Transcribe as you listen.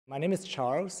My name is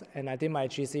Charles, and I did my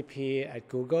GCP at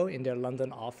Google in their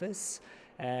London office.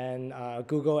 And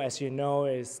Google, as you know,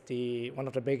 is one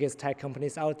of the biggest tech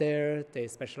companies out there. They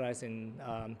specialize in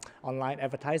online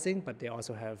advertising, but they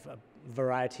also have a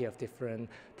variety of different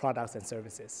products and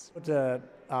services. The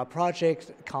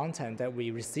project content that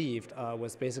we received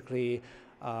was basically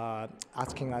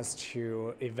asking us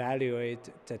to evaluate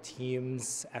the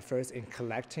team's efforts in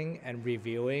collecting and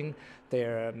reviewing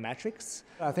their metrics.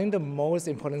 I think the most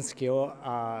important skill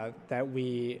that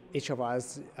each of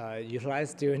us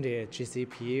utilized during the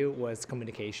GCP was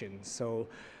communication. So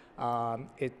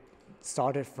it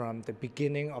started from the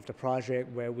beginning of the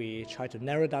project where we tried to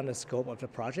narrow down the scope of the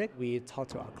project. We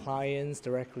talked to our clients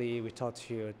directly, we talked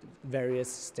to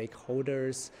various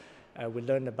stakeholders. We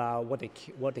learned about what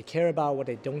they care about, what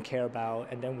they don't care about,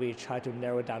 and then we try to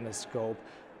narrow down the scope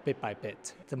bit by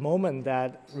bit. The moment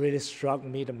that really struck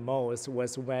me the most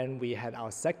was when we had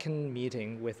our second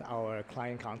meeting with our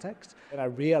client contact. And I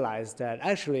realized that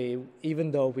actually, even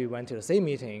though we went to the same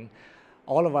meeting,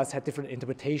 all of us had different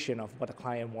interpretation of what the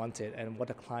client wanted and what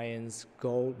the client's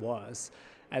goal was.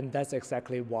 And that's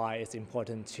exactly why it's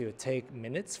important to take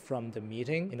minutes from the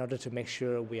meeting in order to make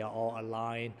sure we are all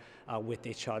aligned with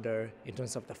each other in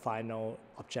terms of the final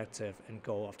objective and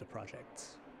goal of the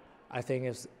project. I think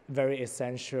it's very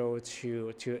essential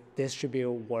to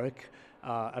distribute work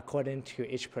according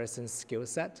to each person's skill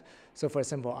set. So for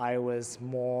example, I was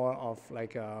more of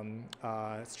like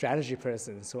a strategy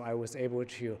person, so I was able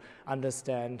to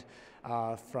understand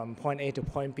from point A to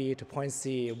point B to point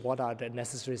C what are the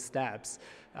necessary steps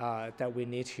that we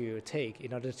need to take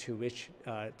in order to reach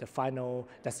the final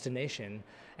destination.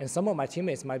 And some of my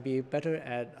teammates might be better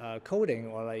at coding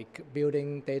or like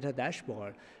building data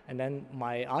dashboard, and then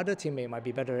my other teammate might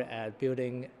be better at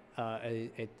building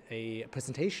a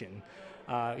presentation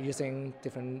using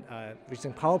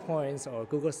using PowerPoints or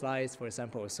Google Slides, for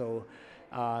example. So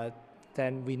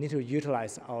then we need to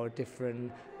utilize our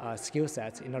different skill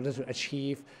sets in order to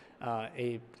achieve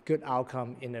a good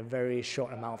outcome in a very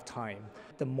short amount of time.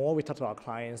 The more we talked to our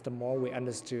clients, the more we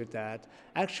understood that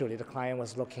actually the client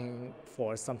was looking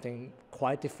for something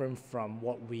quite different from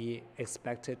what we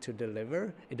expected to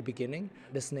deliver in the beginning.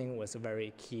 Listening was a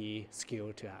very key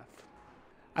skill to have.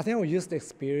 I think I will use the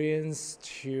experience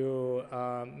to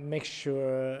make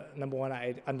sure, number one,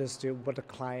 I understood what the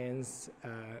client's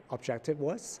objective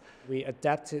was. We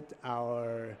adapted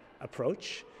our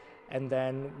approach, and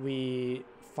then we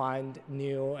find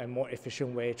new and more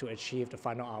efficient way to achieve the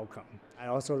final outcome. I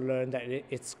also learned that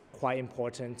it's quite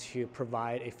important to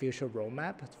provide a future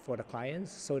roadmap for the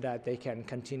clients so that they can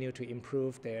continue to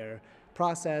improve their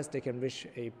process, they can reach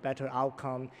a better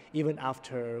outcome even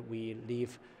after we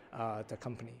leave the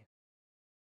company.